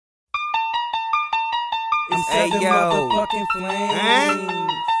It's Hey, 7 yo. motherfucking flames.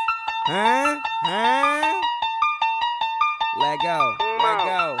 Let go, let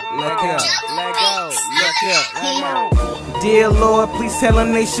go, let go, let go, let go. Dear Lord, please tell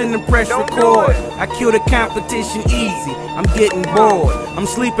them they shouldn't press record. I kill the competition easy, I'm getting bored. I'm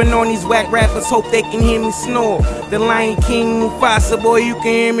sleeping on these whack rappers, hope they can hear me snore. The Lion King Mufasa, boy, you can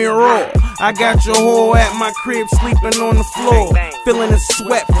hear me roar. I got your whore at my crib, sleeping on the floor. Feeling the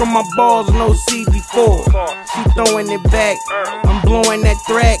sweat from my balls, no CD4. She throwing it back, I'm blowing that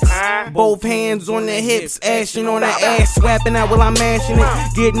thrax. Both hands on the hips, ashing on her ass, swapping out while I'm mashing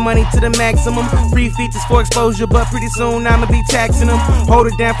it. Getting money to the maximum, free features for exposure, but pretty soon I'ma be taxing them. Hold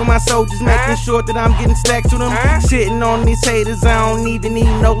it down for my soldiers, making sure that I'm getting stacks to them. Shitting on these haters, I don't even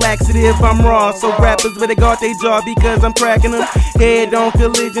need no laxative. I'm raw, so rappers better guard they jaw because I'm cracking them. Head on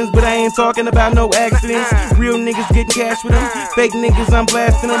collisions, but I ain't talking about no accidents. Real niggas getting cash with them, fake niggas I'm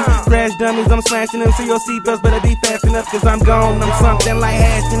blasting them. Crash dummies, I'm smashing them, so your seatbelts better be fast enough cause I'm gone. I'm something like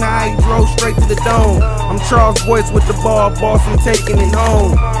Ashton, I drove straight to the dome. I'm Charles Boyce with the ball, boss, I'm taking it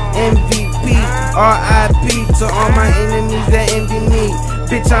home. MVP, RIP to all my enemies that envy me.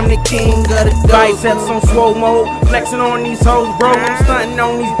 Bitch, I'm the king of the dope. Biceps on swole mode, flexing on these hoes, bro. I'm stunting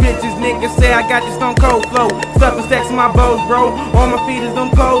on these bitches, niggas say I got this stone cold flow. Stuffing stacks in my bows, bro. On my feet is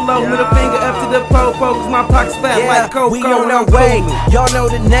them polo. Middle finger up to the po-po, cause my pocket's fat like Coco. We on our way, y'all know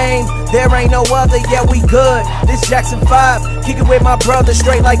the name. There ain't no other, yeah, we good. This Jackson 5, kick it with my brother,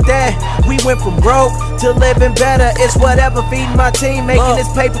 straight like that. We went from broke to living better. It's whatever, feeding my team, making this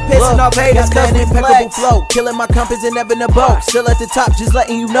paper, pissing off haters, cause we impeccable flow. Killing my compass and never in the boat. Still at the top, just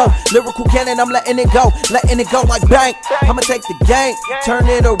letting you know. Lyrical cannon, I'm letting it go like bang. I'ma take the game, turn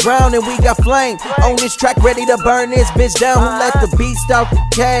it around, and we got flame. On this track, ready to burn this bitch down. Who let the beast out the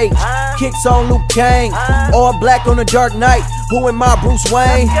cage? Kicks on Luke Kane, all black on a dark night. Who am I, Bruce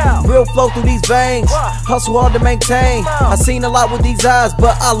Wayne? Real flow through these veins, hustle hard to maintain. I seen a lot with these eyes,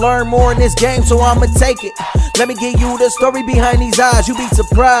 but I learned more in this game, so I'ma take it. Let me give you the story behind these eyes, you be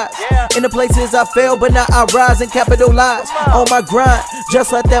surprised. In the places I fail, but now I rise and capitalize on my grind.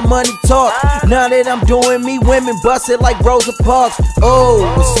 Just let that money talk. Now that I'm doing me, women bust it like Rosa Parks. Oh,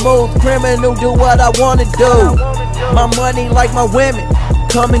 a smooth criminal, do what I wanna do. My money like my women,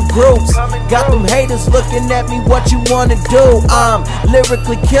 come in groups. Got them haters looking at me, what you wanna do? I'm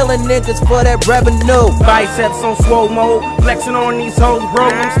lyrically killing niggas for that revenue. Biceps on swole mode, flexing on these hoes, bro.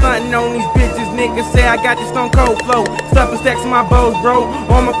 I'm stunting on these bitches, niggas say I got this stone cold flow. Stuffing stacks in my bows, bro.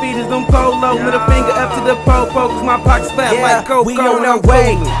 On my feet is them polo. Middle finger up to the po-po, cause my pocket's fat like Coco. We on our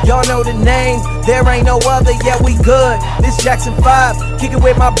way, y'all know the name. There ain't no other, yeah, we good. This Jackson 5, kick it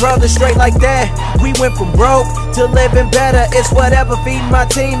with my brother, straight like that. We went from broke to living better. It's whatever, feeding my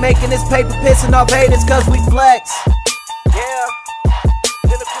team, making this paper, pissing off haters, cause we flex. Yeah,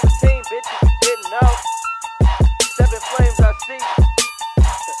 Pinnacle team, bitches, you didn't know. 7Flames, I see.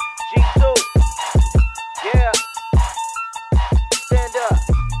 G2, yeah. Stand up,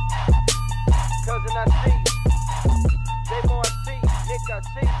 cousin, I see. J-Mo, I see. Nick, I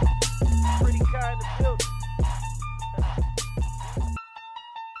see.